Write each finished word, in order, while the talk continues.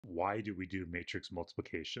Why do we do matrix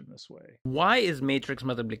multiplication this way? Why is matrix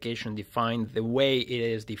multiplication defined the way it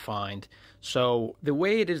is defined? So the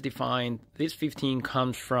way it is defined, this 15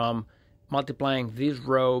 comes from multiplying this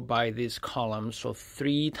row by this column. So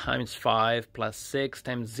 3 times 5 plus 6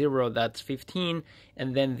 times 0, that's 15.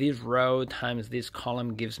 And then this row times this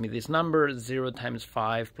column gives me this number, 0 times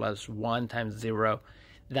 5 plus 1 times 0,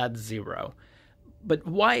 that's 0. But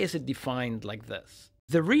why is it defined like this?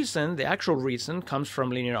 The actual reason, comes from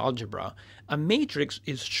linear algebra. A matrix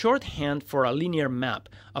is shorthand for a linear map,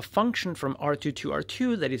 a function from R2 to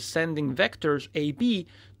R2 that is sending vectors AB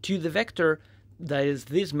to the vector that is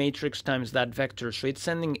this matrix times that vector. So it's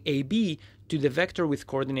sending AB to the vector with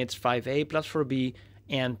coordinates 5A plus 4B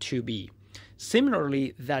and 2B.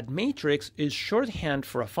 Similarly, that matrix is shorthand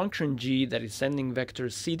for a function G that is sending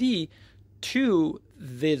vectors CD to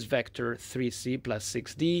this vector 3C plus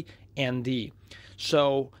 6D and D.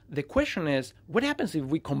 So the question is, what happens if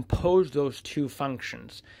we compose those two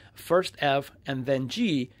functions, first F and then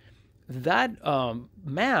G? That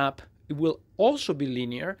map will also be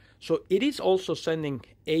linear, so it is also sending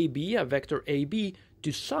AB, a vector AB,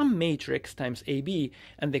 to some matrix times AB,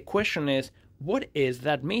 and the question is, what is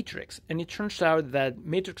that matrix? And it turns out that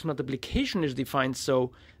matrix multiplication is defined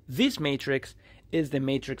so this matrix is the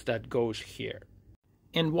matrix that goes here.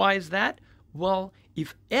 And why is that? Well,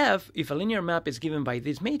 if a linear map is given by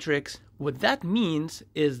this matrix, what that means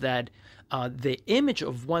is that the image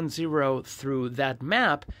of 1, 0 through that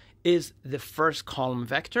map is the first column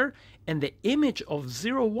vector, and the image of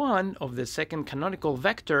 0, 1 of the second canonical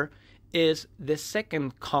vector is the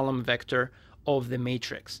second column vector of the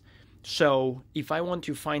matrix. So if I want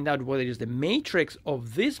to find out what is the matrix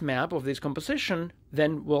of this map, of this composition,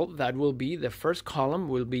 then, well, that will be the first column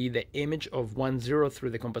will be the image of 1, 0 through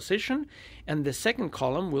the composition, and the second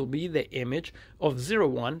column will be the image of 0,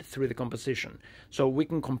 1 through the composition. So we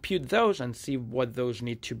can compute those and see what those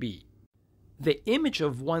need to be. The image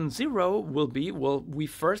of 1, 0 will be, well, we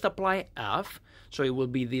first apply F, so it will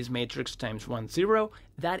be this matrix times 1, 0.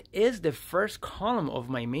 That is the first column of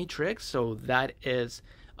my matrix, so that is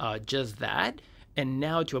just that. And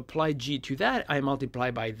now to apply G to that, I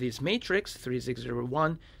multiply by this matrix, 3, 6, 0,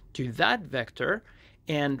 1, to that vector.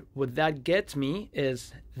 And what that gets me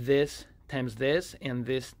is this times this and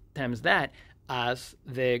this times that as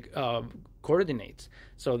the coordinates.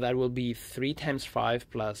 So that will be 3 times 5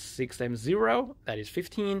 plus 6 times 0, that is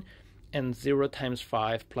 15, and 0 times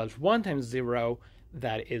 5 plus 1 times 0,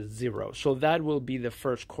 that is 0. So that will be the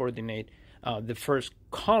first coordinate, the first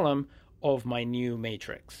column of my new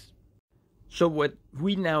matrix. So what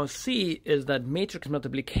we now see is that matrix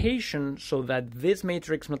multiplication, so that this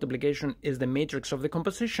matrix multiplication is the matrix of the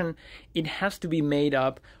composition, it has to be made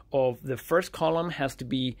up of the first column has to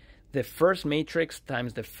be the first matrix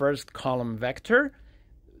times the first column vector,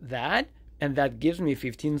 and that gives me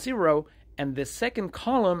 15, 0, and the second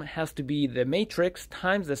column has to be the matrix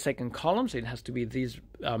times the second column, so it has to be this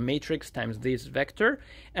matrix times this vector,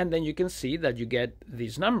 and then you can see that you get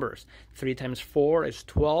these numbers. 3 times 4 is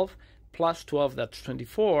 12, plus 12, that's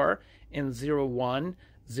 24, and 0, 1,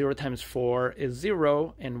 0 times 4 is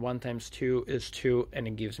 0, and 1 times 2 is 2, and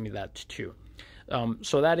it gives me that 2.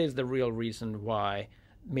 So that is the real reason why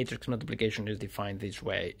matrix multiplication is defined this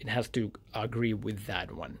way. It has to agree with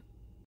that one.